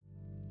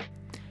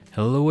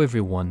Hello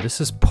everyone,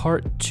 this is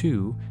part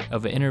 2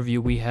 of an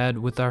interview we had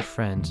with our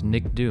friend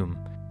Nick Doom.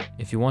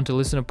 If you want to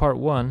listen to part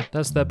 1,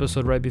 that's the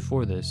episode right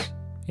before this.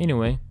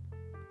 Anyway,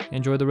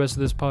 enjoy the rest of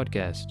this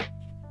podcast.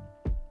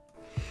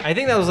 I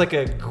think that was like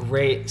a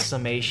great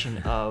summation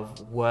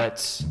of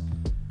what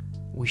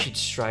we should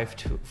strive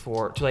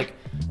for.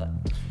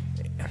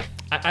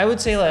 I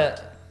would say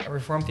that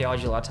Reformed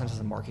theology a lot of times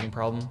has a marketing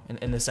problem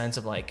in the sense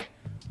of like,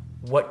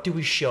 what do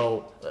we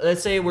show?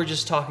 Let's say we're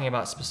just talking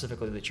about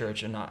specifically the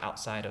church and not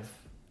outside of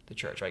the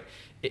church, right?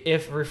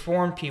 If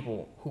Reformed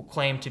people who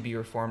claim to be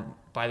Reformed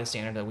by the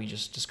standard that we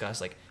just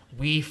discussed, like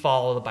we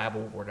follow the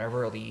Bible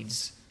wherever it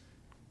leads,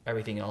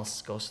 everything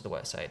else goes to the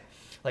website.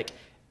 Like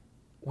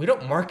we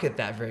don't market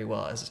that very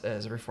well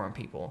as Reformed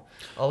people.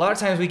 A lot of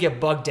times we get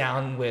bogged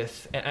down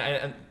with,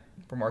 and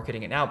we're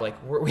marketing it now, but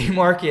like we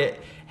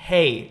market,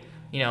 hey,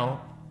 you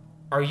know,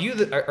 are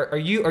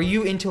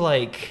you into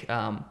like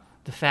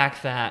the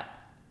fact that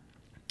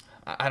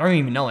I don't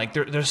even know, like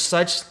there's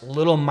such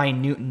little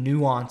minute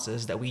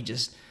nuances that we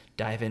just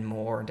dive in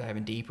more and dive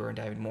in deeper and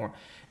dive in more,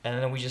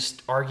 and then we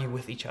just argue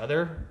with each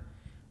other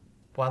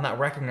while not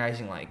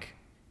recognizing, like,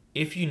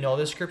 if you know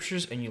the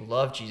scriptures and you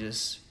love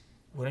Jesus,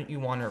 wouldn't you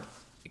want to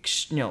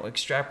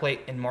extrapolate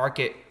and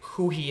market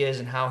who he is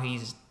and how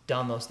he's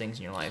done those things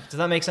in your life? Does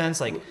that make sense?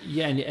 Like,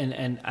 yeah,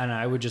 and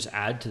I would just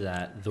add to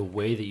that, the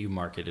way that you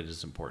market it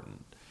is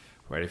important.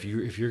 Right, if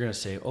you're going to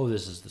say, oh,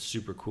 this is the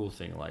super cool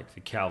thing, like the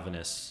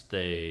Calvinists,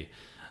 they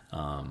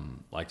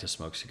like to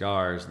smoke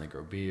cigars and they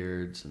grow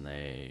beards and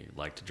they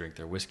like to drink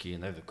their whiskey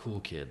and they're the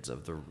cool kids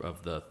of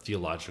the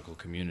theological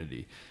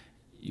community.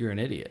 You're an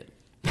idiot.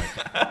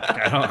 Like,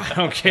 I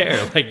don't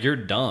care. Like, you're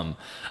dumb,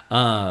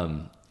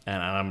 and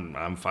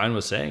I'm fine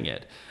with saying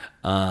it.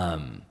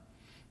 But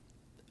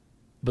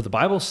the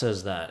Bible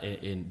says that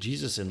in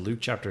Jesus in Luke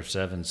chapter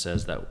 7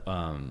 says that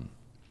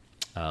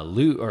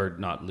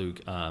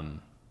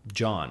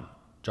John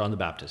the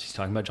Baptist. He's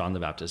talking about John the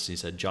Baptist. He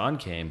said, John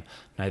came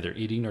neither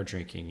eating nor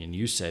drinking, and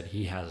you said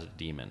he has a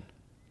demon.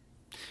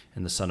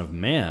 And the Son of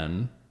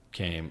Man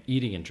came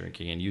eating and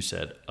drinking, and you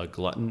said a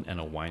glutton and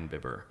a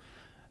winebibber.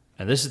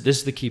 And this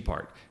is the key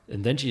part.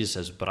 And then Jesus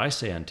says, but I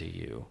say unto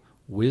you,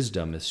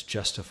 wisdom is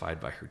justified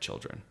by her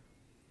children.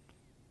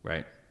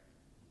 Right?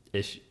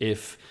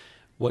 If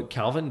what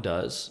Calvin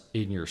does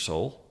in your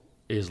soul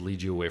is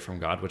lead you away from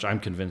God, which I'm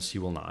convinced he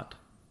will not,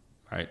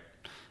 right?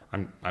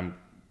 I'm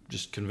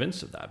just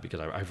convinced of that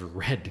because I've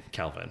read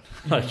Calvin.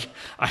 Like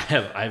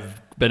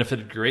I've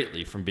benefited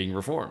greatly from being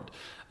Reformed.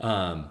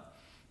 But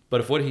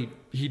if what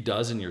he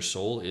does in your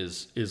soul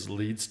is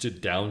leads to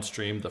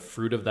downstream the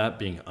fruit of that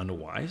being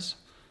unwise,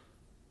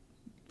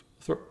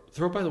 throw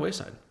it by the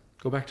wayside.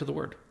 Go back to the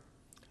Word.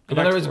 In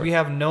other words, we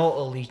have no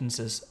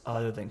allegiances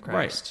other than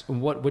Christ. Right.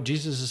 What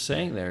Jesus is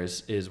saying there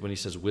is when he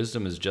says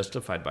wisdom is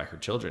justified by her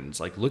children, it's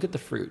like, look at the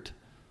fruit.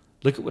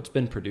 Look at what's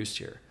been produced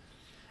here.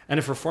 And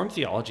if Reformed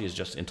theology is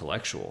just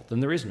intellectual, then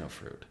there is no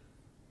fruit.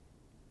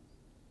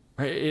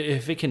 Right?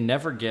 If it can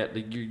never get,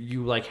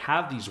 you like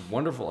have these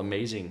wonderful,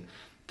 amazing,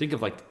 think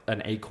of like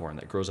an acorn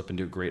that grows up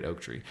into a great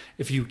oak tree.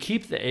 If you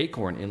keep the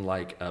acorn in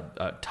like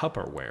a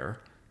Tupperware,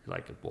 you're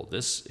like, well,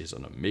 this is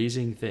an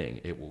amazing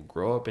thing. It will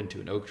grow up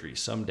into an oak tree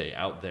someday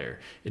out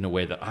there in a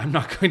way that I'm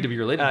not going to be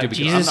related to. Because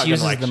Jesus I'm not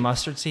uses the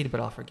mustard seed, but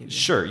I'll forgive you.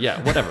 Sure,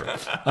 yeah, whatever.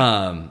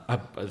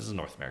 This is a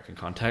North American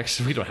context.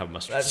 We don't have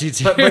mustard seeds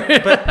here.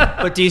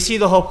 But do you see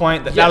the whole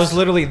point? That was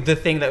literally the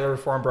thing that the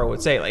Reform bro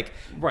would say. Like,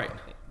 right.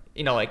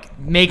 You know, like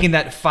making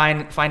that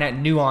finite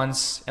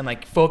nuance and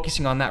like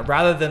focusing on that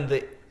rather than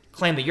the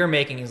claim that you're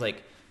making is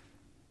like,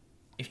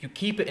 if you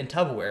keep it in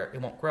Tupperware, it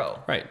won't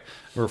grow. Right.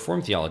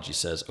 Reformed theology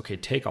says, okay,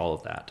 take all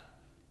of that,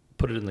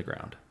 put it in the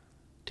ground.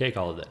 Take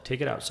all of that, take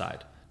it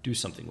outside, do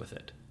something with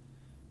it.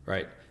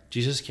 Right?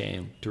 Jesus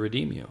came to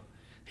redeem you.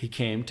 He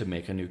came to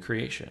make a new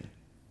creation.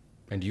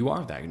 And you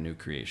are that new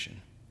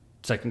creation.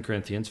 2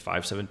 Corinthians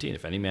 5:17,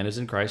 if any man is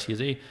in Christ, he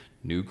is a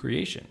new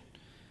creation.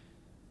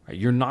 Right?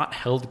 You're not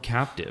held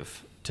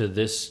captive to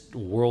this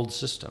world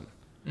system.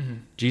 Mm-hmm.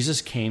 Jesus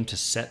came to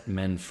set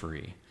men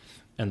free.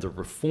 And the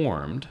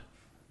Reformed,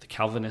 the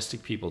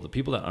Calvinistic people, the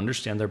people that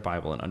understand their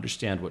Bible and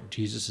understand what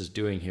Jesus is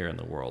doing here in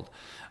the world,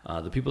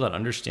 the people that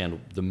understand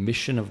the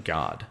mission of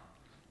God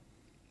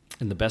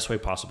in the best way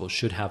possible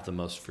should have the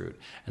most fruit.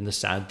 And the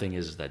sad thing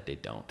is that they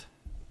don't.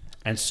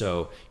 And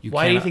so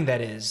Why do you think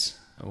that is?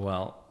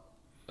 Well,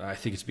 I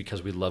think it's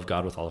because we love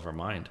God with all of our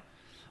mind.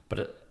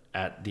 But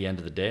at the end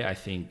of the day, I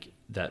think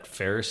that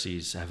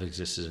Pharisees have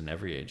existed in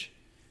every age,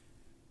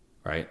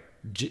 right?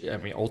 I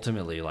mean,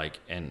 ultimately,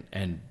 like,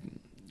 and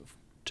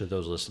to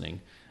those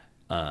listening,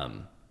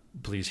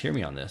 please hear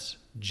me on this.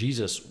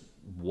 Jesus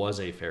was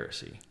a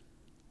Pharisee.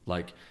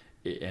 Like,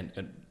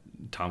 and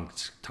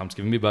Tom's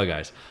giving me bug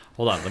eyes.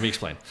 Hold on, let me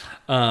explain.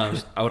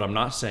 What I'm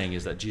not saying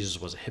is that Jesus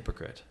was a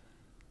hypocrite,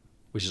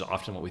 which is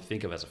often what we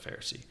think of as a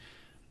Pharisee.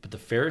 But the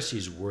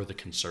Pharisees were the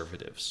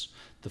conservatives.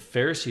 The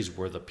Pharisees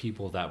were the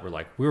people that were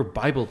like, we're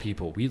Bible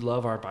people. We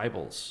love our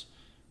Bibles,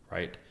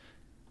 right?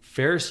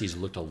 Pharisees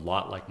looked a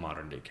lot like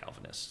modern day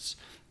Calvinists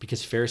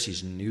because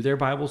Pharisees knew their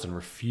Bibles and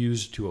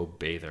refused to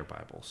obey their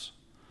Bibles.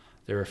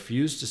 They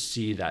refused to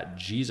see that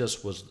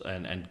Jesus was,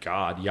 and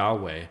God,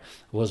 Yahweh,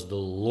 was the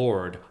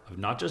Lord of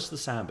not just the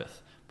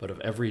Sabbath, but of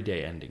every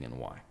day ending in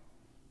Y.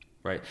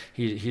 Right?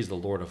 He's the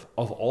Lord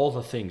of all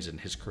the things in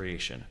his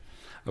creation.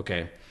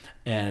 Okay?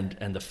 And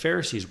the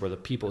Pharisees were the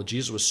people,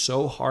 Jesus was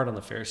so hard on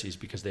the Pharisees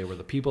because they were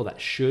the people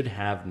that should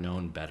have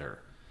known better.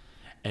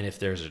 And if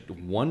there's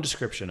one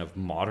description of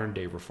modern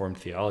day Reformed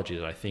theology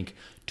that I think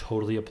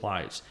totally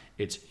applies,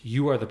 it's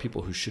you are the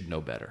people who should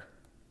know better.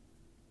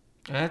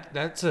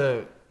 That's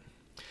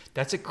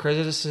a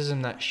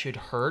criticism that should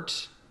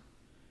hurt,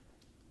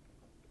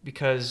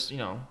 because,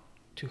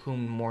 to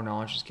whom more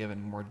knowledge is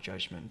given, more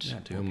judgment. Yeah,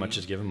 to whom much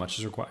is given, much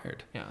is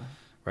required. Yeah.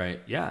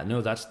 Right. Yeah.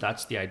 No,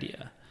 that's the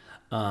idea.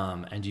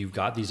 And you've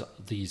got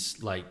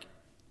these like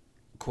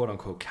quote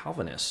unquote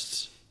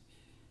Calvinists,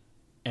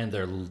 and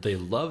they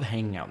love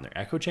hanging out in their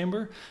echo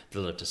chamber. They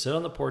love to sit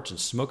on the porch and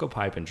smoke a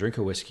pipe and drink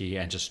a whiskey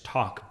and just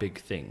talk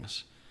big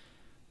things.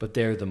 But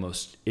they're the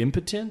most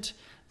impotent.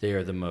 They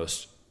are the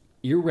most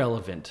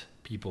irrelevant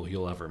people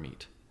you'll ever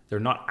meet. They're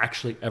not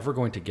actually ever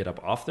going to get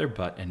up off their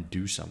butt and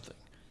do something.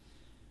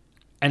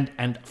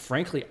 And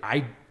frankly,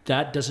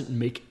 that doesn't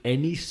make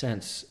any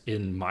sense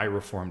in my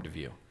Reformed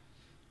view.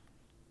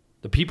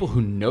 The people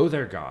who know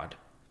their God,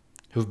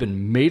 who've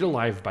been made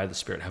alive by the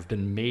Spirit, have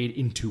been made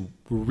into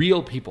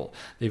real people.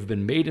 They've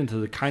been made into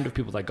the kind of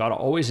people that God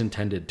always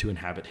intended to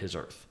inhabit his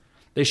earth.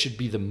 They should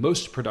be the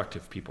most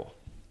productive people.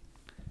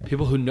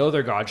 People who know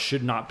their God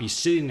should not be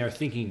sitting there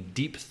thinking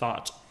deep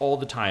thoughts all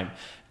the time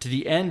to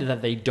the end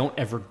that they don't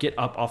ever get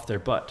up off their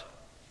butt.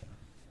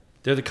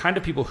 They're the kind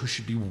of people who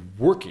should be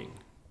working,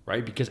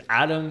 right? Because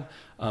Adam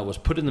was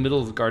put in the middle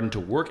of the garden to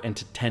work and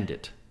to tend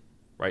it,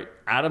 right?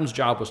 Adam's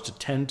job was to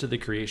tend to the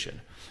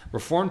creation.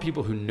 Reformed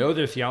people who know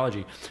their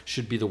theology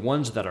should be the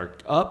ones that are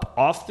up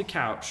off the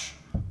couch,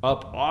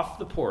 up off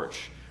the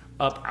porch,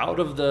 up out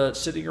of the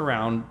sitting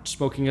around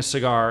smoking a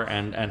cigar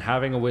and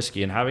having a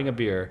whiskey and having a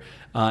beer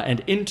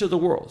and into the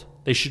world.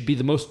 They should be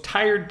the most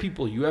tired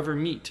people you ever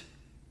meet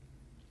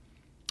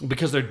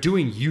because they're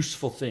doing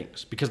useful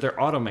things, because they're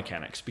auto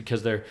mechanics,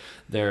 because they're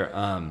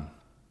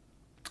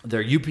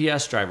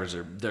UPS drivers,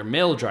 they're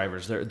mail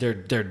drivers,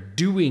 they're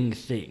doing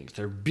things,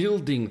 they're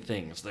building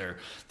things, they're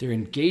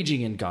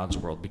engaging in God's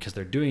world because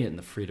they're doing it in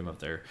the freedom of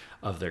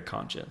their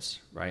conscience,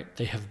 right?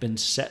 They have been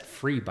set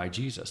free by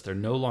Jesus. They're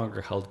no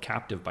longer held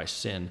captive by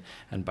sin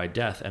and by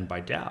death and by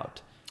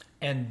doubt.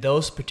 And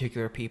those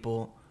particular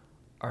people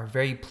are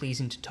very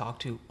pleasing to talk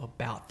to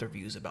about their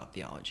views about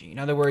theology. In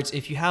other words,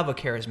 if you have a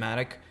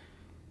charismatic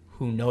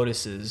who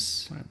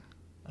notices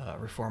a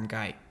Reformed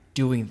guy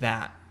doing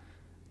that,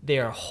 they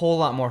are a whole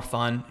lot more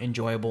fun,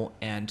 enjoyable,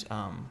 and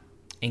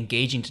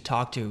engaging to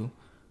talk to,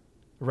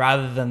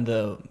 rather than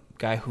the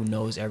guy who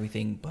knows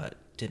everything but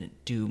didn't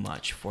do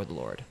much for the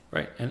Lord.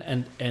 Right,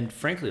 and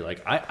frankly,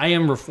 like I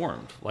am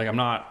Reformed. Like I'm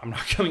not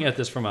coming at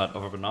this from a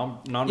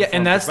non-Reformed yeah,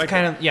 and that's perspective.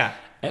 kind of yeah.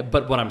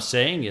 But what I'm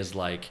saying is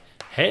like,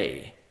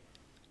 hey,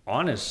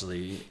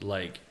 honestly,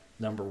 like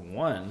number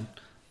one,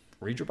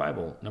 read your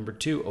Bible. Number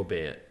two,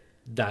 obey it.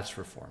 That's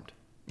Reformed.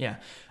 Yeah.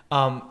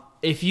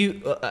 If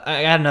you,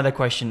 I got another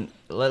question.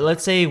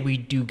 Let's say we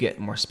do get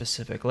more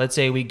specific. Let's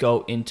say we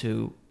go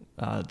into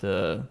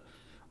the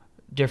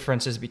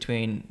differences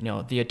between,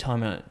 the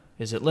atonement.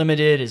 Is it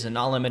limited? Is it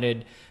not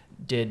limited?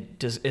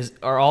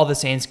 Are all the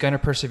saints going to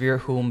persevere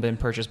whom been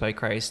purchased by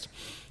Christ?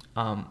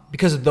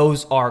 Because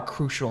those are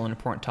crucial and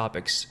important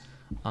topics.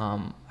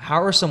 How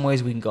are some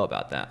ways we can go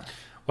about that?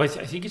 Well,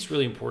 I think it's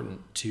really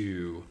important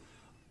to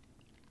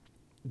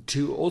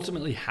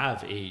ultimately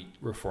have a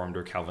Reformed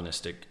or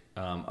Calvinistic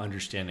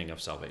understanding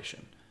of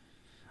salvation.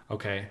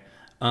 Okay?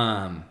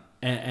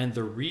 And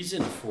the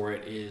reason for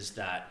it is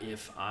that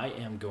if I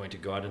am going to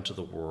go out into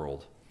the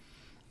world,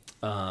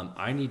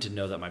 I need to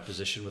know that my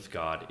position with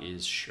God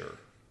is sure.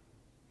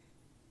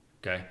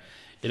 Okay?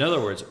 In other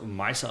words,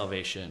 my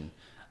salvation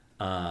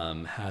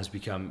has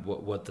become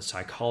what the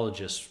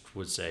psychologist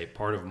would say,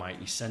 part of my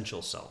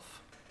essential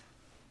self.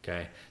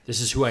 Okay?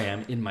 This is who I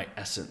am in my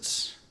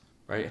essence,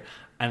 right?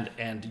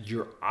 And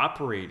you're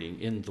operating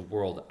in the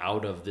world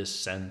out of this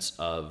sense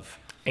of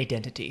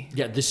identity.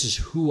 Yeah, this is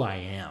who I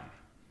am.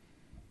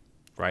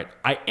 Right?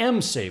 I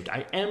am saved.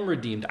 I am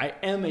redeemed. I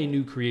am a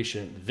new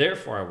creation.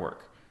 Therefore, I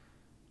work.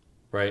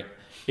 Right?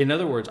 In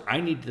other words,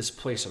 I need this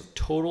place of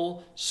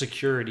total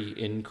security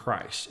in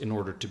Christ in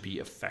order to be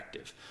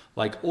effective.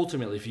 Like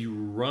ultimately, if you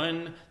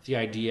run the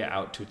idea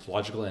out to its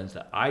logical ends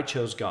that I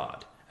chose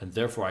God and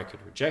therefore I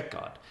could reject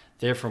God,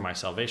 therefore my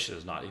salvation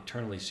is not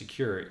eternally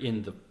secure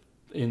in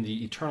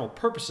the eternal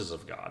purposes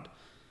of God,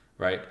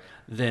 right?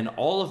 Then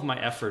all of my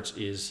efforts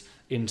is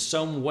in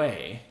some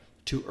way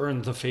to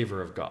earn the favor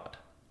of God,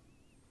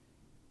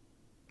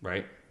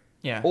 right?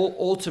 Yeah.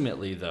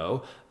 Ultimately,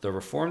 though, the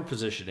Reformed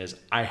position is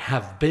I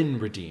have been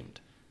redeemed.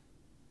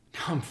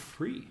 Now I'm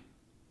free.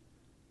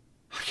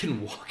 I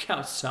can walk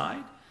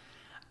outside.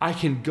 I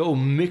can go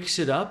mix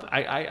it up.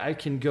 I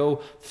can go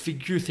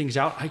figure things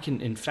out. I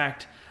can, in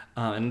fact,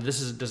 and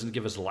doesn't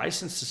give us a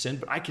license to sin,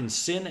 but I can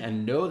sin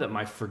and know that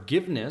my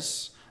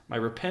forgiveness, my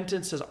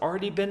repentance has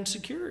already been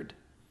secured.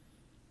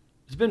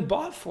 It's been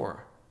bought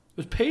for. It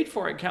was paid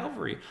for at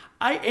Calvary.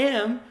 I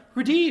am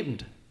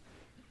redeemed.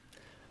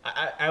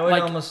 I would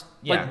almost,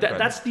 yeah.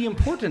 That's the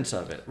importance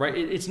of it, right?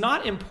 It's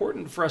not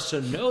important for us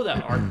to know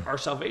that our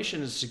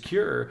salvation is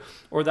secure,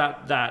 or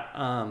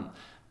that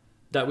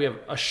we have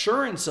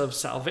assurance of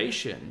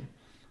salvation,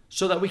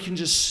 so that we can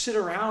just sit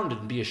around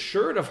and be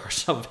assured of our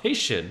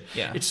salvation.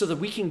 Yeah. It's so that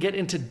we can get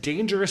into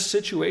dangerous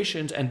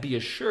situations and be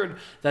assured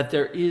that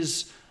there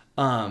is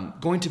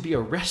going to be a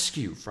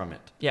rescue from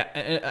it. Yeah,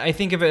 and I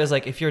think of it as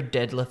like if you're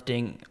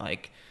deadlifting,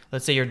 like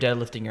let's say you're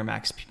deadlifting your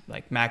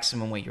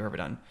maximum weight you've ever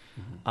done.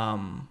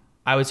 Mm-hmm.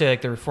 I would say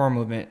like the Reform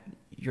movement,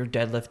 you're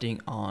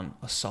deadlifting on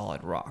a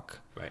solid rock,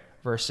 right?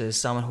 Versus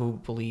someone who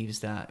believes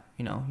that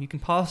you can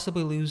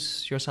possibly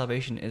lose your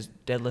salvation is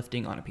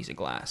deadlifting on a piece of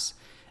glass,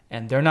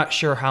 and they're not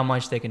sure how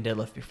much they can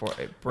deadlift before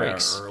it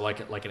breaks. Or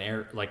like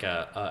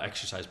a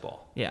exercise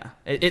ball. Yeah,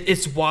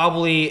 it's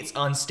wobbly, it's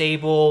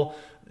unstable.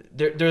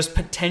 There's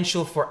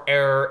potential for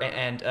error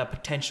and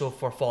potential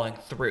for falling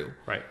through.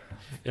 Right.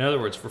 In other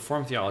words,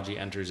 Reformed theology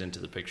enters into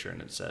the picture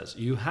and it says,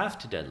 you have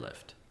to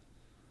deadlift.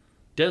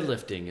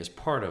 Deadlifting is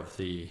part of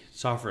the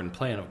sovereign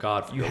plan of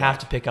God for you have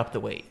to pick up the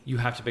weight. You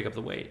have to pick up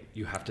the weight.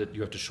 You have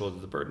to shoulder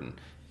the burden.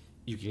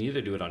 You can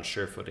either do it on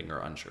sure footing or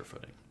unsure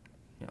footing.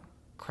 Yeah.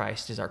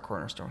 Christ is our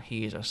cornerstone.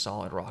 He is our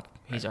solid rock.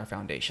 He's our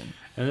foundation.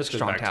 And this goes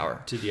strong back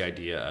tower. To the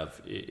idea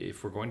of,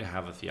 if we're going to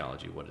have a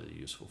theology, what is it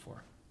useful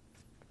for?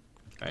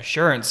 Right.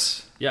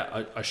 Assurance.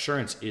 Yeah,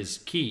 assurance is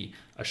key.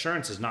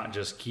 Assurance is not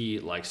just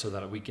key so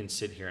that we can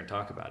sit here and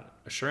talk about it.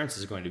 Assurance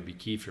is going to be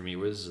key for me.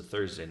 This is a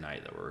Thursday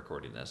night that we're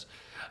recording this.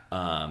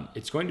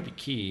 It's going to be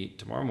key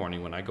tomorrow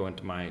morning when I go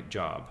into my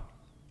job,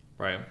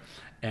 right?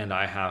 And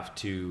I have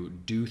to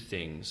do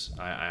things.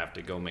 I have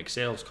to go make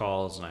sales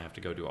calls, and I have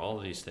to go do all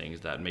of these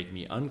things that make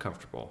me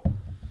uncomfortable,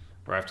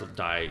 or I have to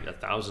die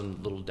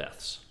 1,000 little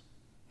deaths,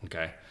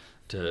 okay?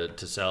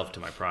 To self, to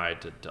my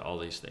pride, to all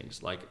these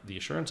things. Like, the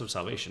assurance of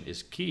salvation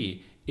is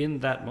key in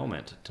that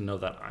moment to know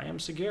that I am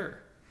secure.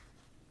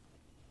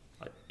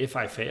 Like, if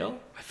I fail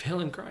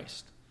in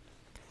Christ.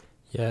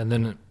 Yeah, and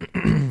then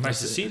if I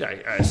succeed,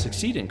 I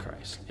succeed in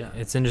Christ. Yeah,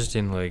 it's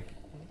interesting. Like,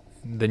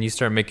 then you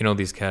start making all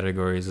these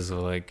categories as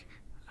like,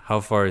 how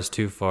far is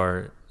too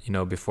far?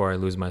 Before I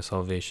lose my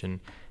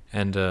salvation,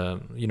 and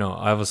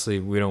obviously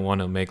we don't want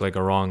to make like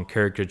a wrong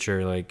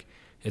caricature. Like,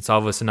 it's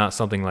obviously not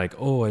something like,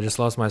 oh, I just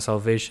lost my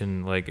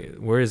salvation. Like,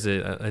 where is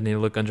it? I need to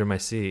look under my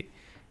seat.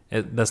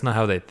 That's not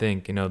how they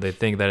think. They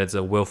think that it's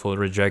a willful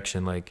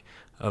rejection,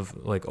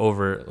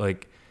 over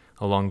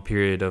a long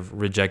period of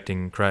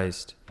rejecting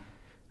Christ.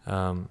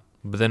 But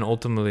then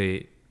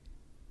ultimately,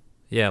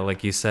 yeah,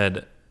 like you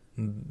said,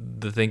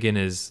 the thinking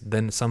is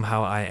then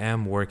somehow I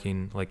am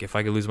working. Like, if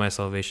I could lose my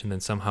salvation, then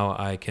somehow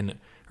I can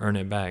earn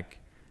it back,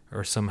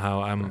 or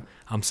somehow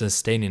I'm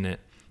sustaining it.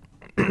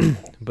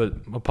 But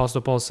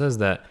Apostle Paul says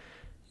that,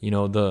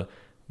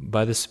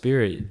 by the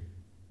Spirit,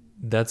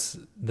 that's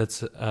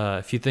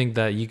if you think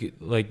that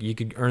you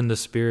could earn the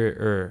Spirit,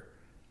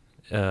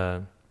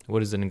 or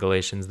what is it in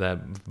Galatians,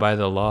 that by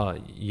the law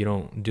you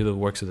don't do the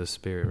works of the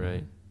Spirit,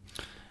 right?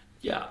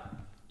 Yeah.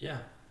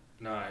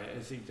 No, I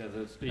think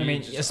that's. I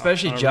mean,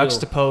 especially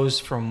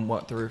juxtaposed from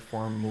what the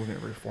Reformed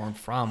movement reformed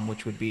from,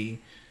 which would be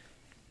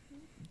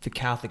the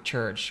Catholic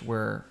Church,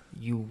 where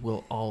you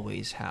will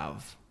always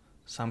have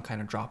some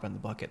kind of drop in the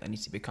bucket that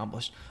needs to be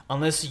accomplished.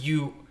 Unless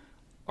you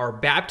are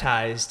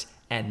baptized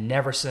and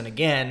never sin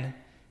again,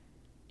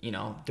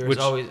 there's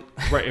always...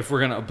 Right, if we're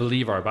going to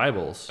believe our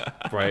Bibles,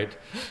 right?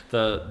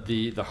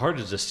 The heart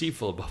is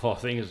deceitful above all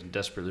things and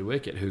desperately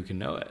wicked. Who can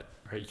know it?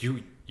 Right?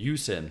 You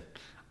sin,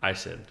 I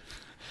sin.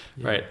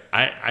 Yeah. Right?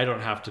 I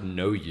don't have to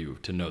know you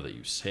to know that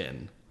you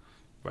sin.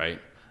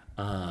 Right?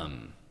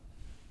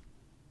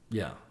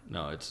 Yeah.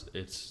 No,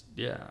 it's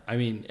yeah. I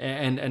mean,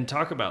 and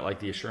talk about like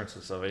the assurance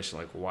of salvation.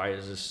 Like, why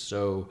is this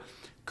so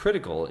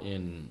critical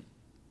in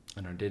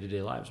our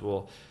day-to-day lives?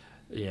 Well,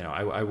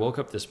 I woke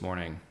up this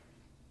morning,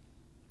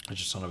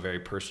 just on a very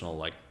personal,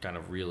 like, kind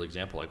of real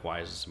example. Like,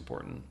 why is this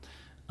important?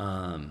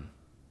 I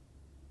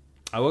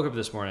woke up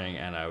this morning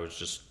and I was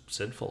just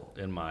sinful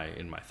in my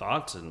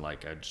thoughts, and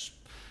like I just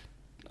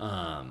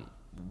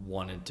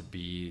wanted to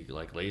be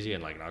like lazy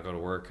and like not go to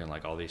work and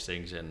like all these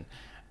things, and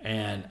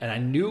I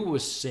knew it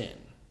was sin.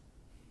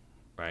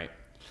 Right.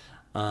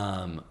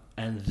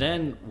 And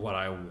then what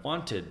I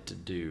wanted to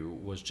do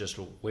was just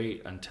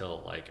wait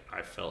until like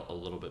I felt a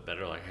little bit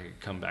better, like I could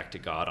come back to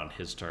God on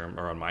his term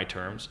or on my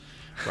terms.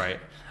 Right.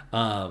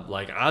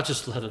 Like, I'll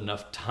just let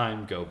enough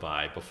time go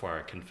by before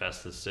I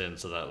confess the sin,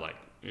 so that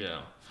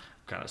I'm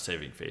kind of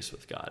saving face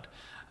with God.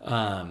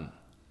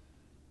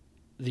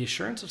 The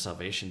assurance of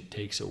salvation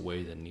takes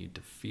away the need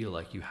to feel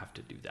like you have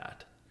to do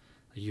that.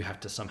 You have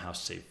to somehow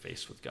save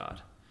face with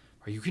God.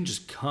 Or you can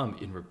just come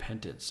in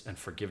repentance and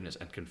forgiveness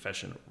and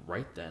confession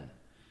right then.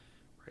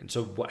 And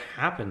so what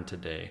happened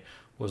today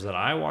was that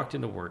I walked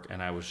into work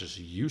and I was just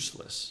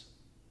useless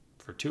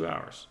for 2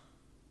 hours.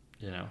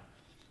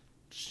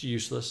 Just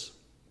useless.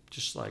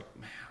 Just like,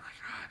 man,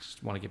 I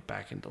just want to get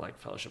back into like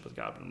fellowship with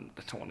God, and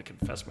I don't want to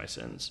confess my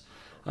sins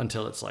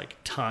until it's like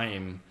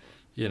time,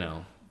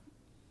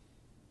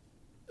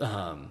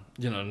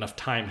 enough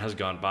time has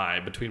gone by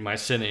between my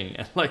sinning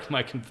and like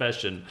my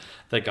confession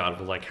that God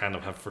will like kind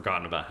of have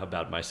forgotten about how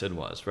bad my sin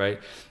was, right?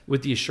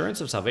 With the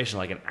assurance of salvation,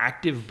 like an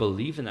active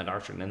belief in that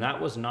doctrine. And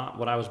that was not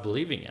what I was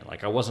believing in.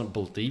 Like I wasn't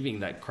believing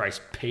that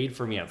Christ paid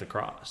for me at the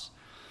cross.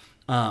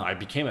 I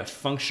became a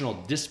functional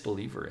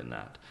disbeliever in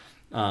that.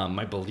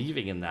 My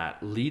believing in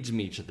that leads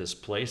me to this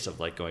place of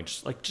like going,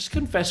 just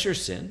confess your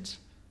sins.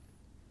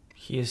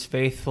 He is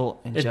faithful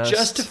and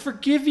just to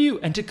forgive you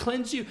and to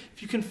cleanse you.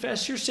 If you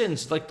confess your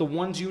sins, like the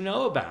ones you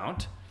know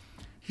about,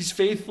 he's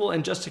faithful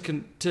and just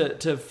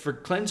to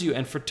cleanse you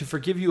and to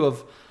forgive you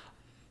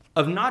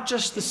of not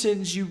just the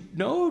sins you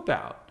know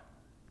about,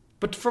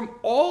 but from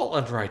all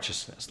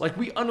unrighteousness. Like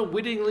we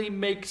unwittingly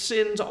make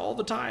sins all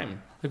the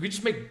time. Like we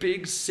just make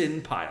big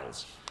sin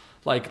piles.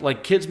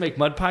 Like kids make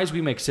mud pies,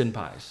 we make sin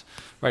pies,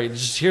 right?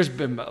 Here's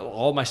been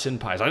all my sin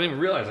pies. I didn't even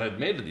realize I had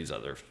made these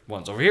other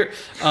ones over here.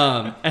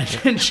 And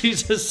then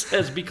Jesus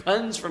says, be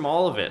cleansed from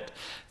all of it.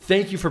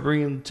 Thank you for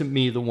bringing to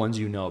me the ones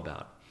you know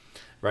about,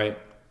 right?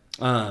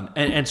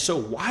 And so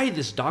why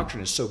this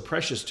doctrine is so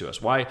precious to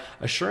us, why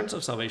assurance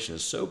of salvation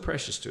is so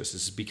precious to us,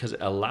 is because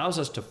it allows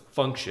us to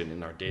function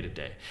in our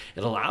day-to-day.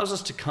 It allows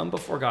us to come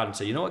before God and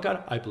say, you know what,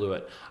 God, I blew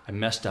it. I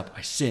messed up.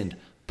 I sinned.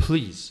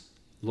 Please,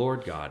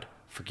 Lord God,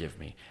 forgive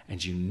me.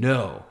 And you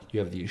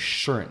have the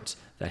assurance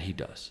that he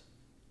does,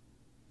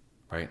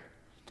 right?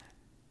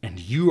 And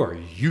you are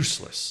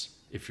useless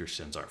if your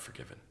sins aren't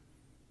forgiven.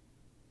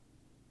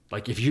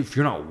 Like if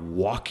you're not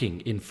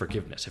walking in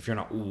forgiveness, if you're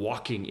not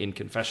walking in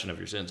confession of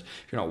your sins,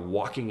 if you're not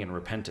walking in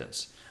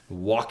repentance,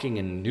 walking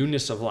in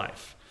newness of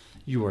life,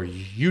 you are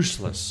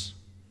useless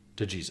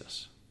to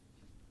Jesus.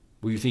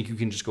 Will you think you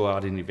can just go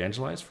out and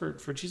evangelize for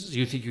Jesus?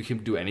 You think you can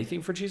do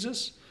anything for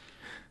Jesus?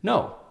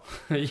 No,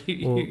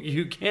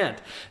 you can't.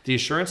 The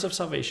assurance of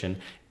salvation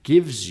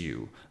gives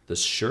you the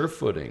sure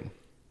footing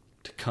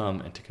to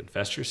come and to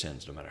confess your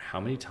sins no matter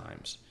how many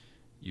times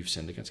you've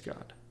sinned against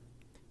God.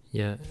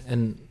 Yeah,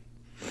 and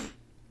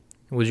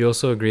would you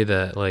also agree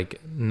that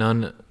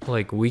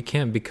we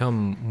can't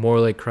become more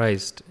like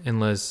Christ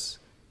unless,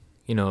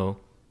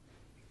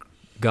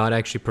 God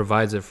actually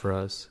provides it for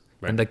us,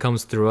 right? And that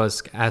comes through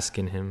us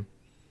asking him,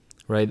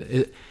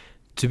 right?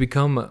 To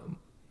become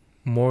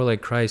more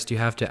like Christ, you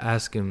have to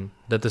ask him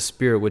that the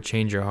Spirit would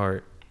change your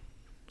heart.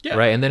 Yeah.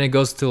 Right. And then it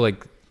goes to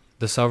like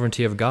the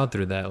sovereignty of God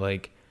through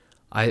that.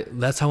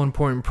 That's how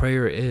important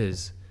prayer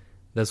is.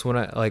 That's when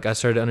I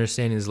started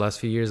understanding these last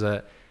few years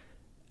that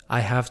I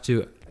have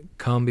to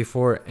come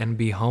before and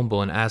be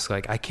humble and ask,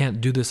 I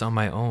can't do this on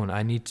my own.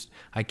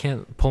 I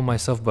can't pull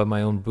myself by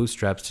my own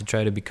bootstraps to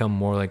try to become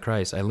more like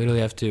Christ. I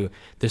literally have to,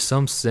 there's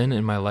some sin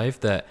in my life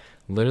that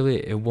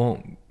literally I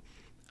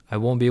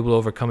won't be able to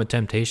overcome a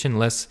temptation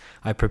unless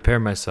I prepare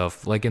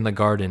myself. Like in the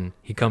garden,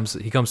 he comes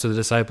to the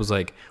disciples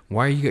like,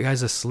 why are you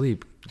guys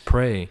asleep?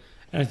 Pray.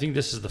 And I think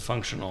this is the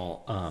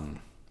functional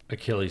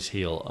Achilles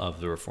heel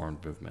of the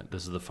Reformed movement.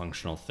 This is the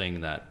functional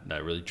thing that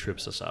really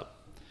trips us up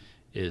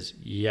is,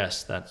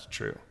 yes, that's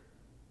true.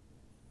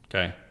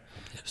 Okay.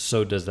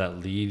 So does that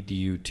lead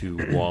you to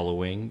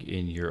wallowing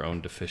in your own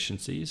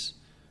deficiencies?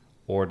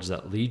 Or does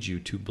that lead you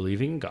to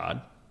believing in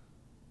God,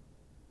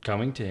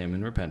 coming to him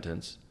in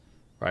repentance,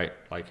 right?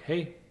 Like,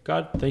 hey,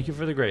 God, thank you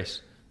for the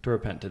grace to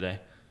repent today.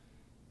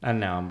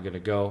 And now I'm going to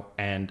go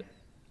and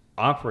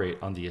operate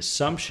on the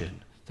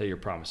assumption that your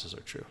promises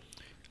are true.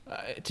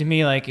 To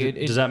me,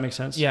 does that make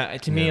sense? Yeah.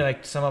 To me, to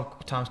sum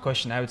up Tom's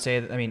question, I would say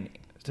that,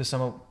 to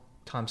sum up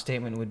Tom's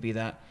statement would be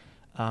that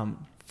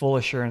full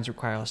assurance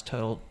requires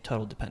total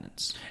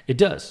dependence. It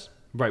does.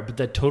 Right. But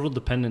that total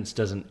dependence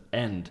doesn't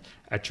end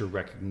at your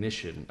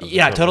recognition of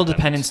total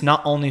dependence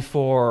not only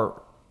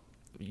for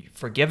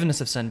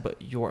forgiveness of sin,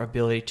 but your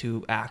ability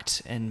to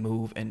act and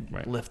move and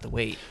lift the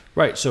weight.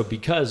 Right. So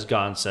because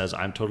God says,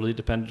 I'm totally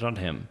dependent on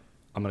him,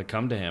 I'm going to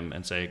come to him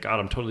and say, God,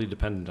 I'm totally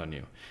dependent on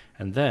you.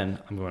 And then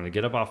I'm going to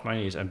get up off my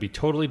knees and be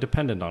totally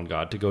dependent on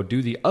God to go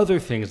do the other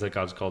things that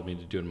God's called me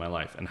to do in my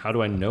life. And how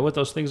do I know what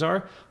those things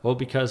are? Well,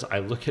 because I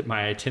look at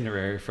my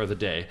itinerary for the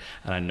day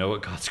and I know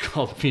what God's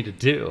called me to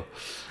do.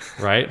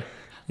 Right?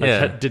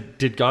 Yeah.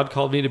 Did God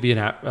call me to be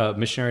a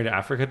missionary to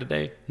Africa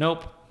today?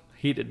 Nope,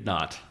 he did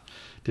not.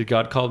 Did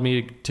God call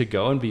me to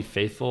go and be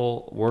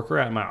faithful worker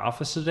at my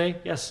office today?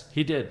 Yes,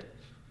 he did.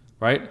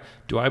 Right?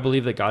 Do I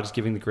believe that God is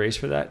giving the grace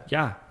for that?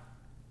 Yeah,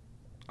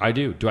 I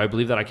do. Do I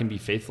believe that I can be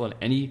faithful in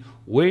any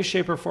way,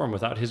 shape, or form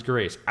without his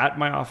grace at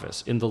my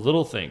office in the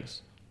little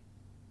things?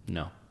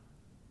 No.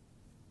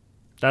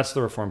 That's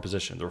the Reformed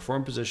position. The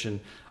Reformed position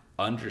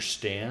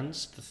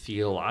understands the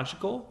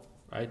theological,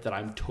 right, that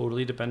I'm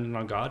totally dependent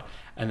on God,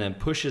 and then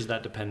pushes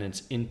that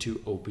dependence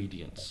into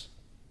obedience.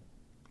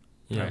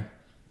 Yeah. Right?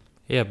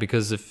 Yeah,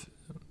 because if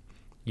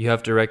you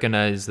have to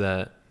recognize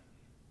that,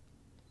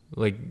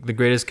 the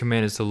greatest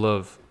command is to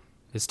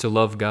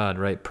love God,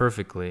 right,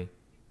 perfectly.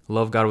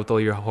 Love God with all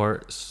your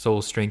heart,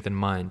 soul, strength, and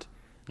mind.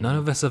 None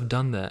of us have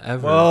done that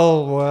ever.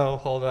 Well,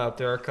 hold up.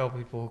 There are a couple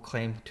people who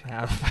claim to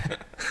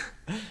have.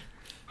 I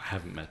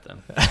haven't met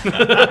them.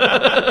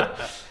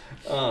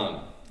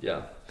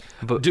 Yeah.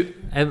 But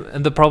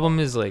and the problem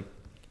is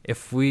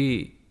if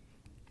we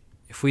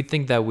if we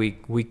think that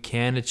we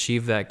can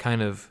achieve that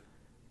kind of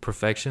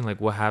perfection,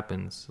 like what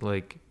happens?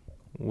 Like,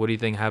 what do you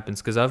think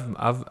happens? Because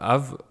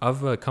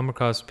I've come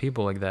across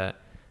people like that,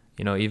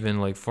 even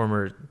like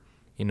former,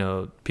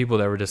 people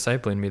that were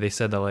discipling me. They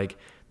said that like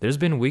there's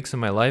been weeks in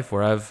my life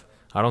where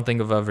I don't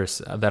think I've ever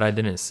that I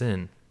didn't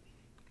sin.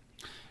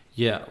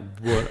 Yeah,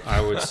 what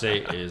I would say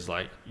is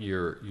like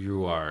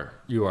you are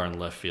in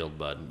left field,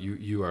 bud.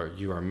 You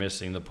are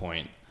missing the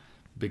point,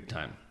 big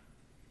time.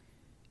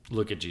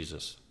 Look at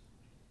Jesus.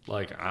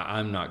 Like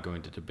I'm not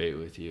going to debate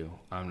with you.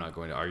 I'm not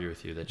going to argue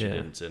with you that you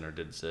didn't sin or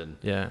did sin.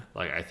 Yeah.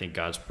 Like I think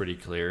God's pretty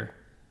clear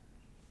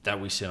that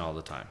we sin all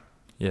the time.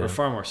 Yeah. We're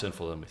far more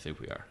sinful than we think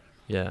we are.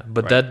 Yeah,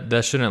 but Right.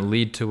 that shouldn't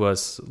lead to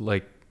us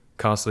like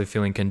constantly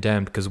feeling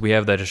condemned because we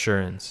have that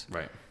assurance.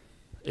 Right.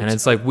 And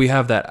it's like we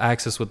have that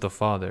access with the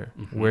Father.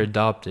 Mm-hmm. We're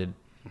adopted.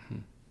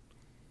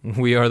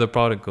 Mm-hmm. We are the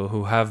prodigal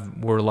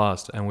we're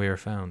lost and we are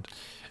found.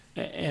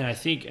 And I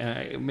think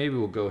maybe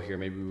we'll go here,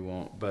 maybe we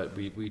won't. But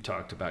we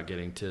talked about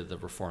getting to the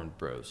Reformed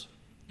bros,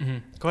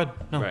 Go ahead.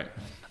 No. right?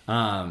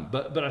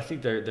 But I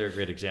think they're a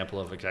great example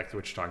of exactly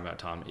what you're talking about,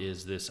 Tom.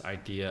 Is this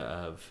idea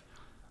of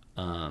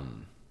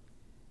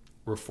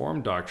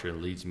Reformed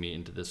doctrine leads me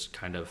into this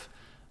kind of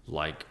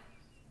like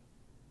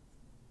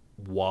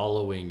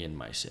wallowing in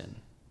my sin.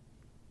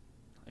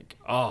 Like,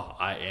 oh,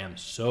 I am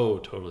so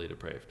totally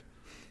depraved.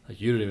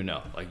 Like you don't even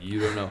know. Like you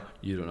don't know.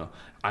 You don't know.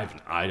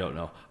 I don't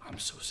know. I'm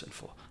so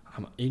sinful.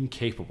 I'm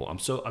incapable.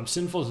 I'm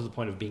sinful to the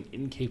point of being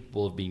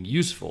incapable of being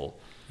useful.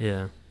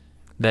 Yeah.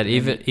 That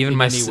even in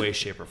my any way,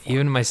 shape, or form.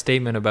 even my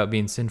statement about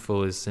being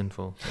sinful is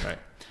sinful. Right.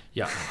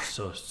 Yeah.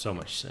 So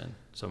much sin.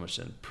 So much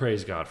sin.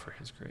 Praise God for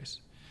His grace.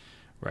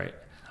 Right.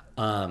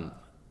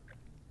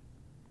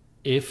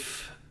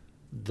 If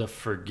the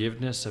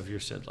forgiveness of your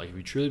sins, like if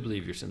you truly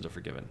believe your sins are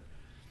forgiven,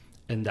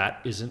 and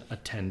that isn't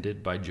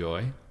attended by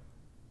joy,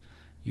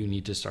 you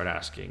need to start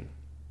asking,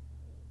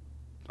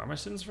 are my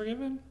sins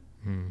forgiven?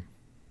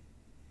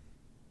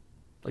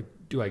 Like,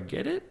 do I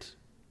get it?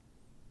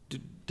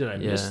 Did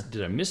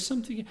I miss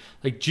something?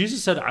 Like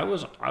Jesus said, I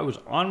was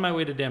on my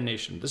way to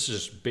damnation. This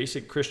is just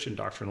basic Christian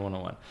doctrine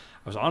 101.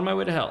 I was on my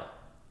way to hell.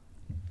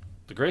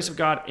 The grace of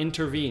God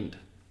intervened.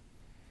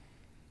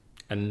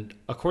 And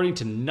according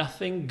to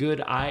nothing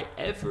good I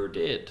ever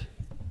did,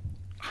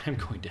 I'm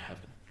going to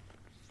heaven.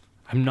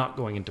 I'm not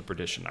going into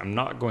perdition. I'm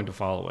not going to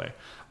fall away.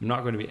 I'm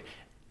not going to be...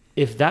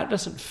 If that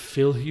doesn't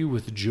fill you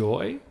with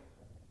joy,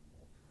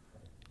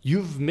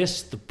 you've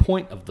missed the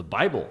point of the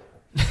Bible.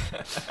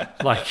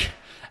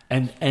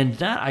 And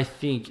that, I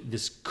think,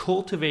 this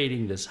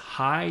cultivating this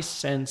high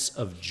sense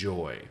of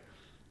joy,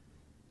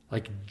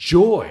 like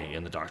joy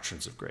in the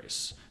doctrines of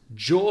grace,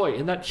 joy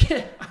in that,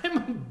 yeah, I'm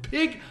a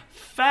big,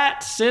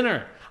 fat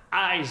sinner.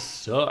 I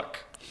suck.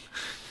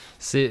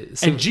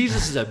 And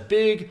Jesus is a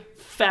big,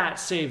 fat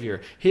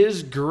Savior.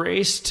 His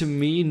grace to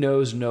me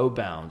knows no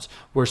bounds.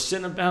 Where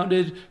sin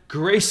abounded,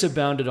 grace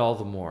abounded all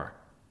the more.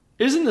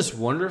 Isn't this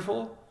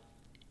wonderful?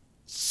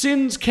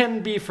 Sins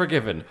can be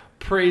forgiven.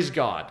 Praise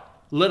God.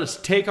 Let us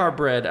take our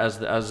bread, as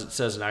it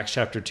says in Acts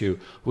chapter 2,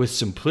 with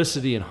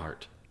simplicity in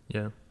heart.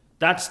 Yeah.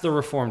 That's the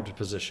Reformed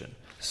position.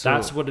 So,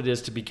 that's what it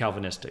is to be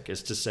Calvinistic,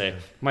 is to say,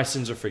 my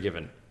sins are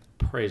forgiven.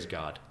 Praise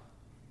God.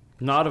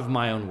 Not of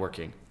my own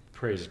working.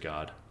 Praise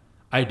God.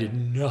 I did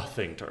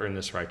nothing to earn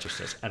this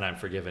righteousness, and I'm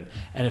forgiven.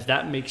 And if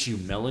that makes you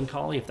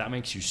melancholy, if that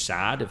makes you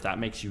sad, if that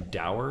makes you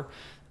dour,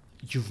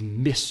 you've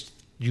missed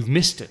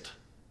it.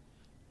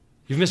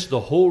 You've missed the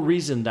whole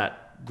reason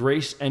that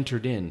grace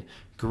entered in.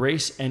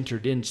 Grace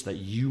entered in so that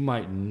you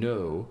might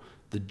know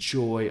the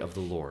joy of the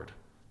Lord,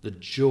 the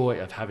joy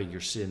of having your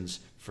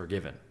sins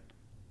forgiven.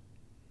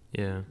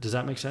 Yeah. Does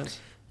that make sense?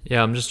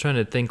 Yeah, I'm just trying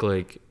to think,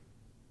 like,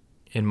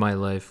 in my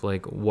life,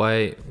 like,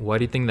 why do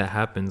you think that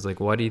happens? Like,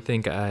 why do you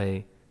think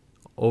I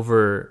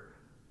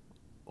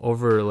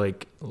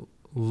like,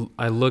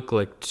 I look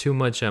like too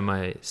much at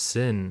my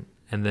sin,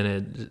 and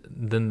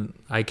then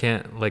I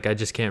can't, like, I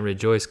just can't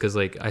rejoice because,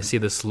 like, I see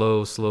the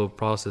slow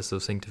process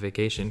of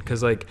sanctification.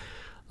 Because, like,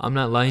 I'm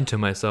not lying to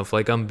myself.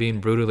 Like, I'm being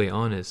brutally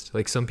honest.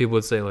 Like, some people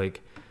would say,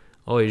 like,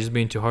 oh, you're just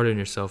being too hard on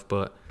yourself.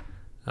 But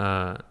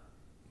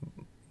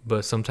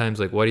sometimes,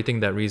 like, why do you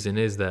think that reason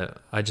is? That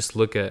we just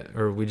look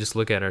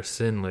at our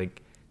sin,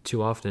 like,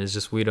 too often. It's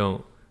just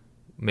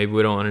maybe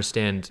we don't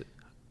understand.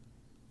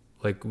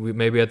 Like,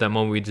 maybe at that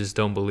moment we just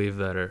don't believe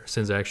that our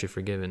sins are actually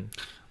forgiven.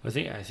 I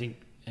think I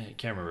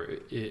can't remember.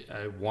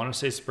 I want to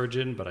say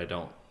Spurgeon, but I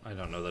don't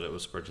know that it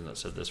was Spurgeon that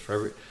said this.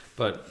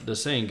 But the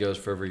saying goes,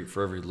 for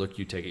every look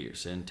you take at your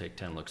sin, take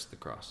 10 looks at the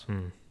cross.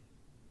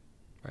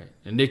 Right.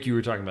 And Nick, you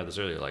were talking about this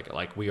earlier.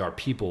 Like we are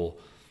people,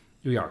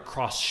 we are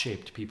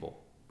cross-shaped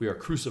people. We are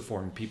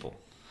cruciform people.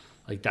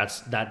 Like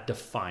that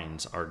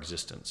defines our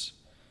existence.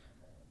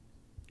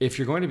 If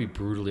you're going to be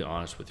brutally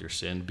honest with your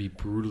sin, be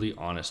brutally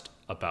honest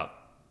about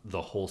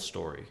the whole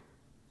story.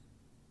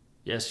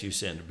 Yes, you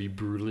sinned. Be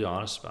brutally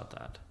honest about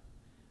that.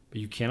 But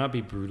you cannot be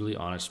brutally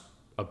honest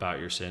about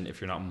your sin if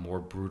you're not more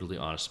brutally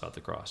honest about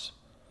the cross.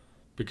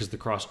 Because the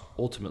cross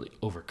ultimately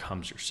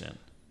overcomes your sin.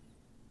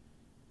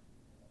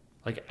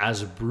 Like,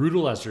 as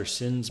brutal as your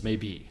sins may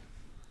be,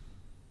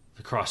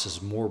 The cross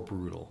is more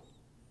brutal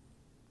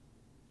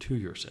to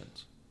your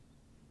sins.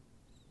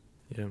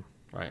 Yeah.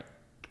 Right?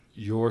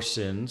 Your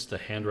sins, the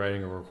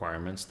handwriting of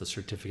requirements, the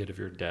certificate of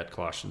your debt,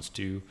 Colossians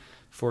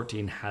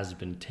 2:14, has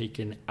been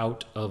taken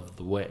out of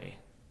the way.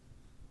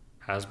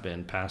 Has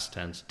been, past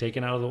tense,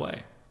 taken out of the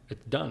way.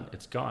 It's done.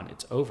 It's gone.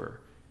 It's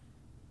over.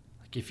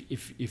 Like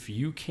if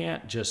you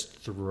can't just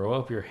throw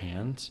up your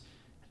hands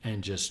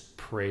and just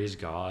praise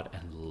God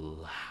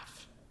and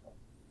laugh,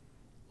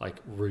 like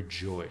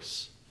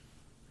rejoice,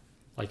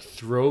 like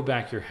throw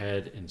back your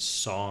head in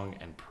song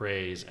and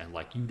praise and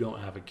like you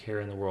don't have a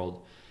care in the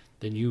world,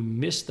 then you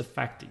miss the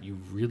fact that you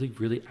really,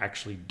 really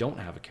actually don't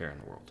have a care in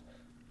the world.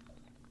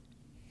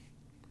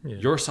 Yeah.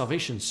 Your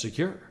salvation's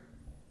secure.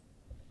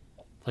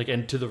 Like,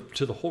 and to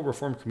the whole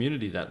Reformed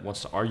community that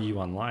wants to argue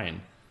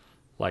online,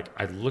 like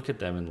I look at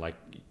them and like,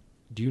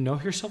 do you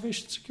know your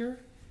salvation's secure?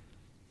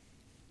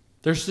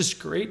 There's this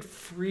great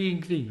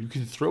freeing thing. You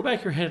can throw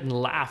back your head and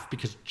laugh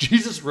because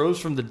Jesus rose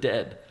from the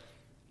dead.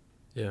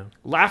 Yeah.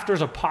 Laughter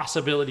is a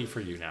possibility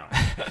for you now.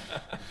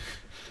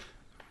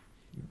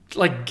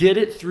 Like, get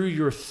it through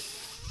your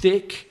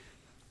thick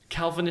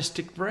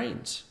Calvinistic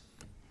brains.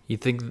 You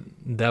think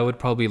that would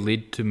probably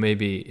lead to,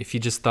 maybe if you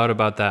just thought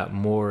about that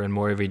more and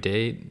more every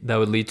day, that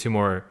would lead to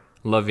more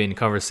loving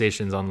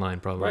conversations online,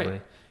 probably.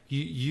 Right.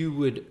 You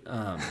would,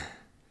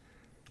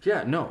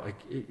 yeah, no,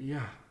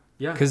 yeah.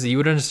 Because you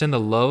would understand the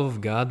love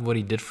of God, what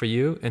he did for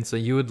you, and so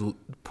you would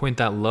point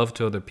that love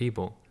to other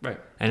people. Right.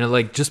 And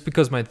like, just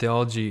because my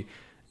theology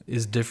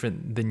is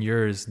different than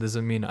yours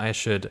doesn't mean I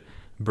should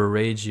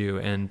berate you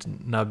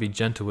and not be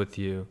gentle with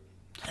you.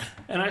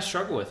 And I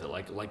struggle with it.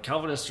 Like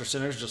Calvinists are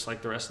sinners just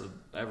like the rest of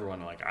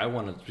everyone. Like, I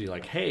want to be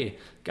like, hey,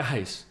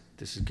 guys,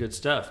 this is good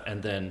stuff.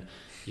 And then,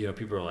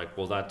 people are like,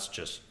 well, that's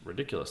just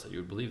ridiculous that you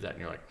would believe that. And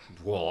you're like,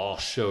 well, I'll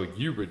show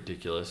you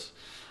ridiculous.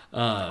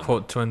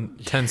 Quote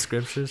 10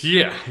 scriptures.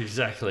 Yeah,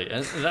 exactly.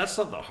 And that's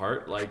not the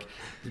heart. Like,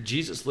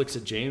 Jesus looks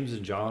at James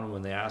and John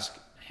when they ask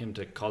him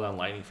to call down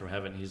lightning from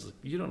heaven. He's like,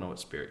 you don't know what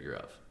spirit you're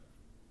of.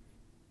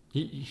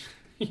 You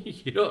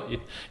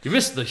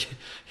missed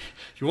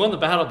you won the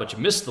battle, but you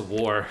missed the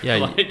war. Yeah,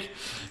 like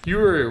we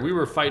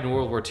were fighting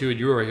World War II, and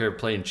you were here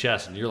playing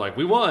chess, and you're like,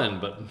 we won,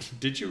 but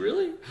did you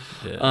really?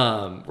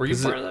 Yeah. Were you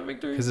part of that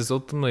victory? Because it's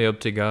ultimately up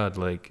to God.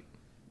 Like,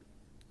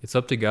 it's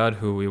up to God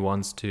who he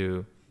wants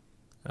to,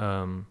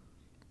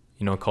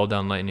 call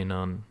down lightning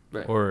on,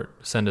 right, or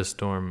send a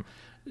storm.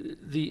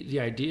 The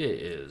idea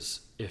is,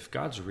 if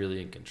God's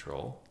really in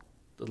control,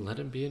 then let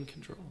him be in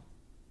control.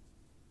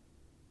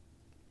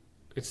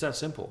 It's that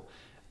simple.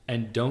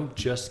 And don't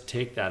just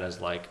take that as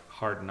like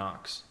hard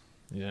knocks.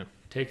 Yeah.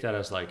 Take that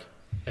as like,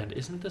 and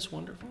isn't this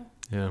wonderful?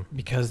 Yeah.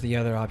 Because the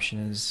other option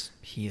is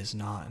he is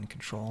not in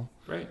control.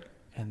 Right.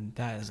 And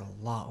that is a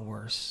lot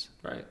worse.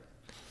 Right.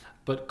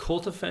 But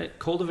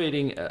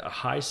cultivating a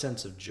high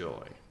sense of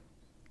joy.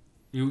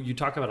 You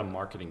talk about a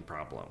marketing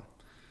problem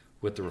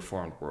with the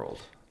Reformed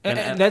world.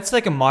 And that's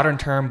like a modern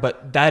term,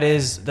 but that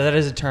is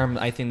a term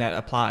I think that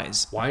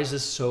applies. Why is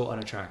this so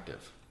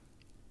unattractive?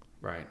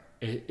 Right.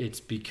 It's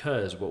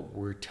because what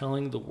we're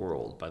telling the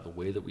world by the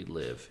way that we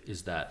live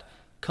is that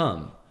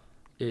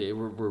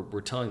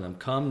we're telling them,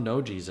 come,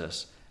 know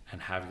Jesus, and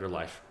have your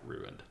life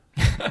ruined.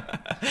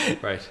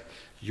 Right?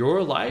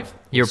 Your life,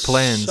 your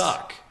plans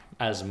suck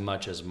as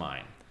much as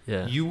mine.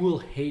 Yeah. You will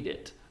hate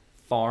it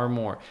far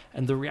more.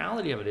 And the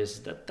reality of it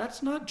is that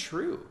that's not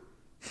true.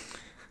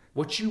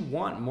 What you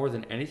want more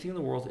than anything in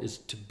the world is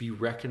to be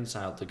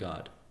reconciled to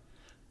God.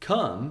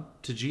 Come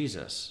to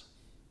Jesus.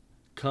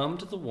 Come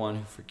to the one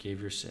who forgave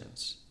your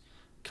sins.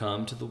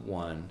 Come to the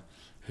one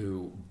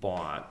who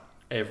bought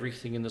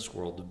everything in this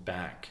world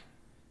back.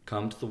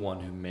 Come to the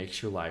one who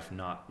makes your life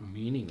not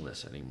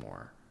meaningless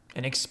anymore.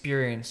 And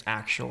experience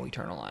actual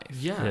eternal life.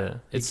 Yeah.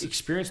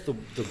 Experience the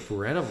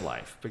bread of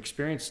life.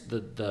 Experience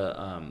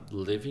the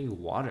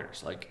living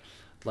waters.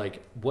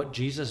 Like what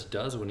Jesus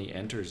does when he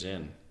enters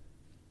in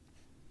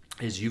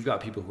is you've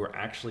got people who are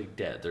actually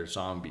dead. They're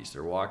zombies.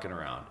 They're walking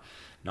around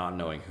not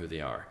knowing who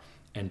they are.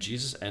 And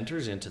Jesus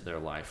enters into their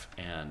life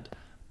and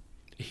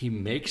he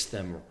makes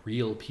them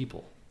real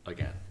people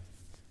again.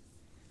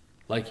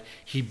 Like,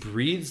 he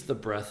breathes the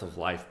breath of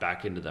life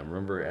back into them.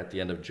 Remember at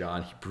the end of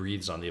John, he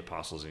breathes on the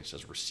apostles and he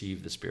says,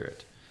 receive the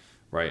Spirit.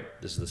 Right?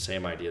 This is the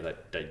same idea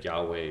that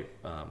Yahweh,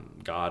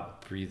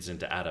 God, breathes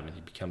into Adam and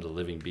he becomes a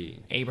living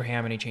being.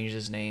 Abraham, and he changes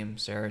his name.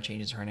 Sarah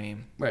changes her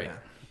name. Right. Yeah.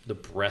 The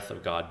breath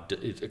of God,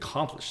 it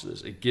accomplishes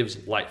this. It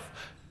gives life.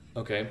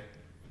 Okay?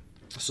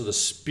 So the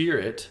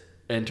Spirit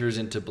enters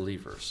into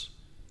believers,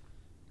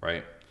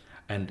 right?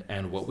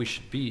 And what we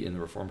should be in the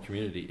Reformed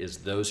community is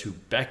those who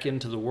beckon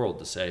to the world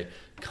to say,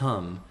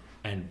 come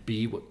and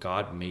be what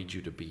God made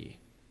you to be.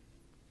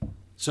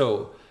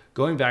 So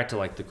going back to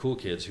like the cool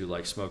kids who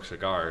like smoke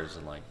cigars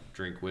and like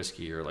drink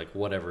whiskey or like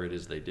whatever it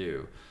is they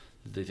do,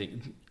 they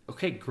think,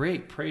 okay,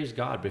 great, praise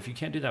God. But if you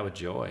can't do that with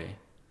joy,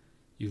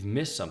 you've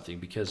missed something,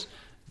 because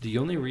the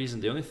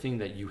only thing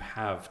that you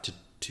have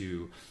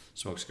to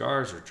smoke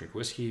cigars or drink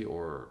whiskey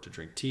or to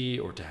drink tea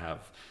or to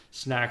have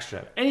snacks, to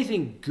have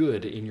anything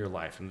good in your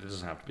life, and it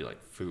doesn't have to be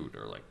like food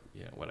or like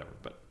whatever.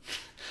 But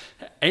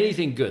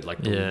anything good,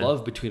 like the Yeah.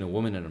 love between a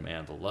woman and a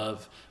man, the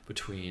love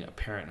between a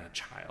parent and a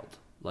child,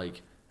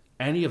 like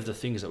any of the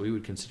things that we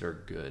would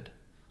consider good.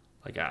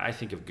 Like I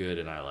think of good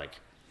and I like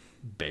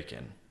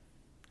bacon.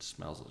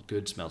 Smells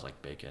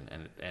like bacon,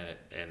 and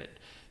it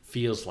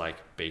feels like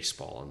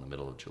baseball in the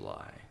middle of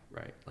July,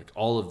 right? Like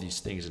all of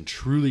these things, and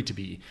truly to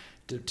be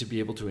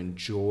able to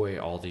enjoy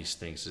all these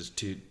things is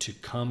to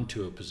come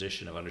to a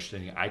position of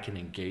understanding I can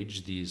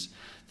engage these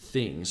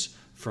things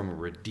from a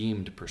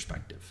redeemed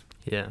perspective.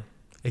 Yeah.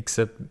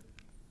 Except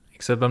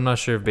I'm not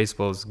sure if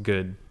baseball is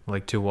good,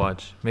 like to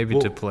watch, maybe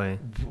to play.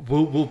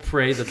 We'll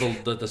pray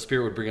that the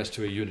Spirit would bring us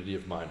to a unity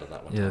of mind on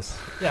that one. Yes.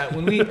 Yeah,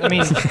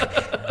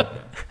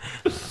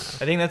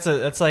 I think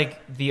that's like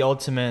the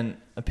ultimate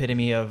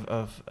epitome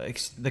of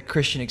the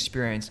Christian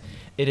experience.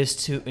 It is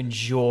to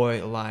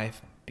enjoy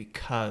life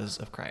because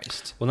of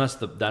Christ. Well,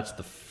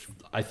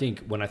 I think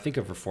when I think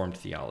of Reformed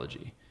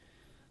theology,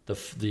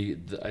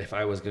 if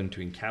I was going to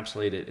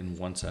encapsulate it in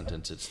one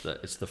sentence, it's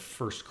the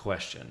first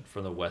question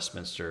from the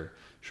Westminster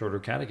Shorter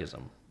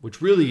Catechism,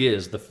 which really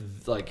is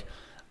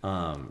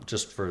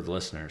just for the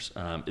listeners.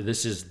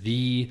 This is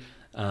the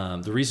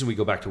reason we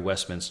go back to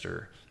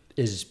Westminster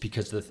is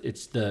because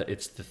it's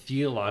the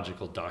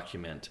theological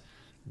document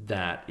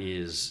that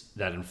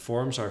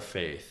informs our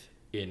faith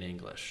in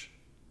English.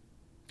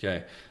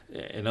 Okay,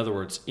 in other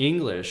words,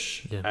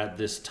 English at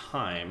this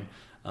time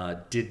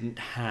didn't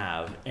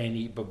have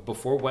any, but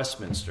before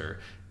Westminster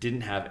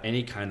didn't have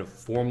any kind of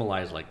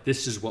formalized like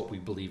this is what we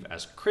believe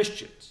as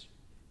Christians.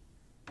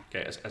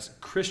 Okay, as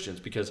Christians,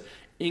 because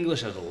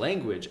English as a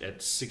language at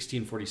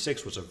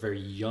 1646 was a very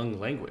young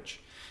language.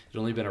 It had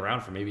only been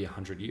around for maybe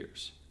 100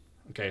 years.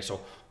 Okay,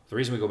 so the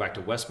reason we go back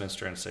to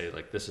Westminster and say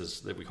like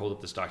that we hold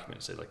up this document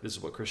and say like this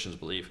is what Christians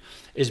believe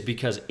is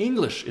because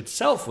English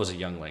itself was a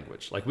young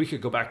language. Like we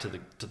could go back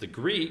to the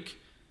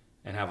Greek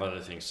and have other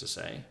things to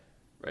say,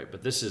 right?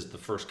 But this is the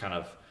first kind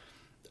of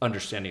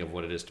understanding of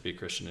what it is to be a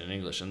Christian in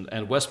English.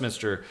 And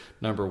Westminster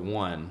number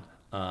 1,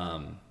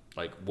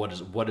 like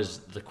what is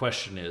the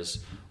question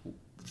is,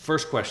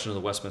 first question of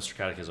the Westminster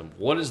Catechism,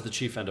 what is the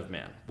chief end of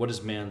man? What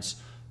is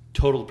man's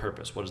total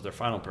purpose? What is their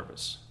final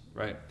purpose,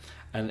 right?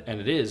 And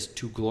it is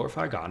to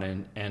glorify God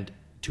and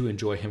to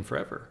enjoy Him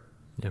forever.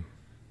 Yeah.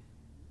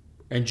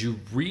 And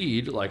you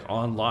read like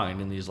online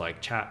in these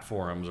like chat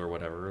forums or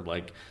whatever,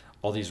 like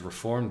all these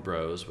Reformed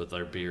bros with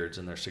their beards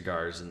and their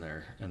cigars and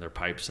their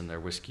pipes and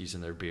their whiskeys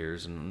and their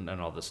beers and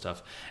all this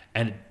stuff,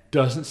 and it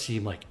doesn't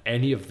seem like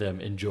any of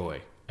them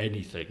enjoy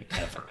anything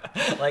ever.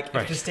 Like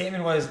right. if the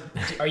statement was,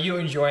 "Are you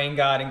enjoying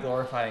God and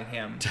glorifying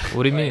Him?"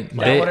 What do you mean?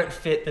 That wouldn't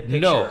fit the picture.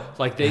 No,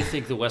 like they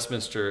think the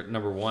Westminster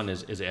number 1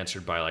 is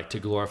answered by like to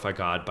glorify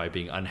God by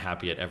being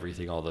unhappy at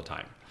everything all the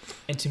time,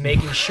 and to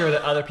making sure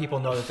that other people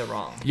know that they're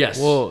wrong. Yes.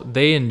 Well,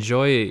 they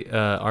enjoy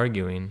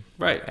arguing,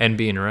 right, and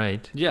being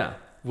right. Yeah,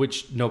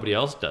 which nobody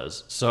else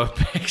does. So it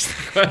begs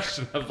the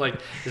question of like,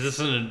 is this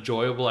an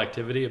enjoyable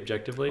activity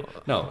objectively?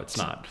 No, it's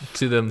not.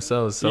 To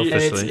themselves, And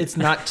selfishly. it's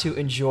not to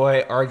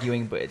enjoy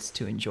arguing, but it's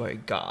to enjoy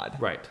God.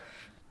 Right.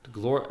 To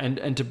glory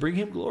and to bring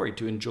Him glory,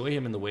 to enjoy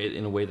Him in a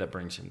way that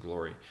brings Him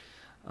glory.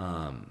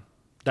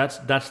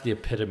 That's the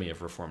epitome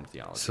of Reformed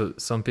theology. So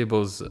some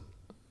people's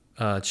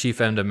chief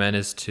end of man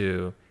is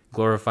to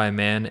glorify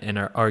man and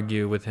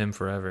argue with him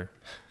forever.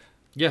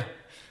 Yeah.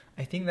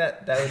 I think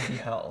that would be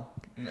hell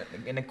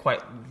in a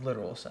quite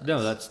literal sense.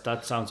 No,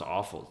 that sounds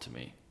awful to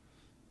me.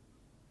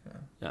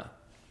 Yeah.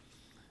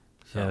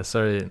 Yeah,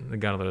 sorry, it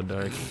got a little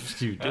dark.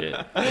 You did.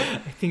 I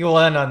think we'll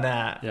end on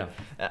that. Yeah.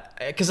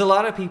 Because a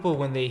lot of people,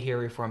 when they hear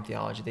Reformed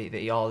theology,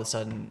 they all of a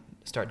sudden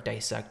start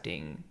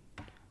dissecting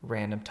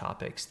random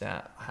topics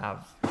that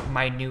have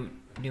minute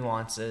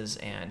nuances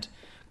and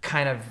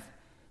kind of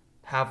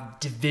have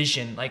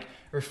division. Like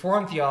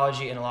Reformed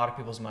theology in a lot of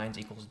people's minds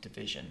equals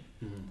division.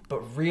 Mm-hmm. But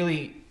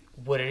really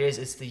what it is,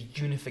 it's the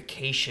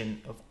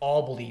unification of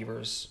all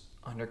believers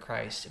under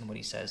Christ and what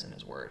He says in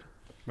His Word.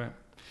 Right.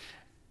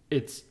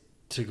 It's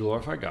to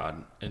glorify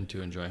God and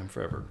to enjoy Him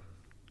forever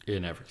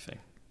in everything.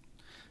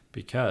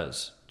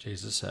 Because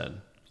Jesus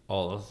said,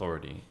 all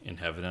authority in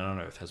heaven and on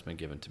earth has been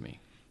given to me.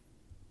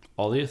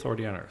 All the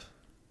authority on earth,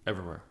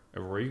 everywhere.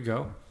 Everywhere you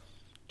go,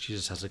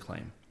 Jesus has a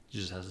claim.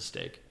 Jesus has a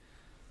stake.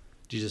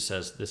 Jesus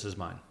says, this is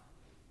mine.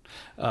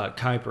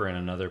 Kuyper in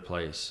another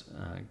place,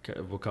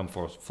 we'll come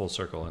full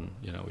circle and,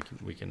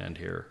 we can end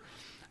here.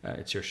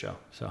 It's your show.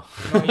 So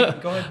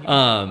Go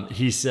ahead.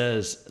 he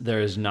says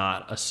there is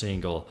not a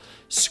single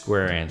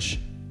square inch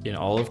in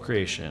all of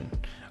creation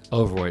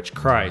over which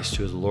Christ,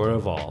 who is Lord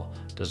of all,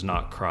 does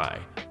not cry,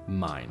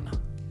 mine.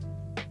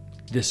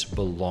 This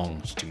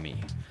belongs to me.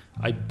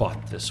 I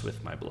bought this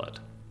with my blood.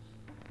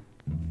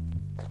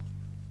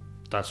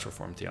 That's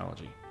Reformed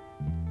theology.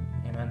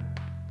 Amen.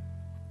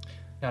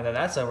 Now that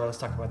that's over, let's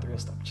talk about the real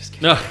stuff. Just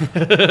kidding.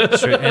 No.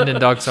 Should we end in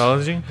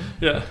doxology?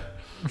 Yeah.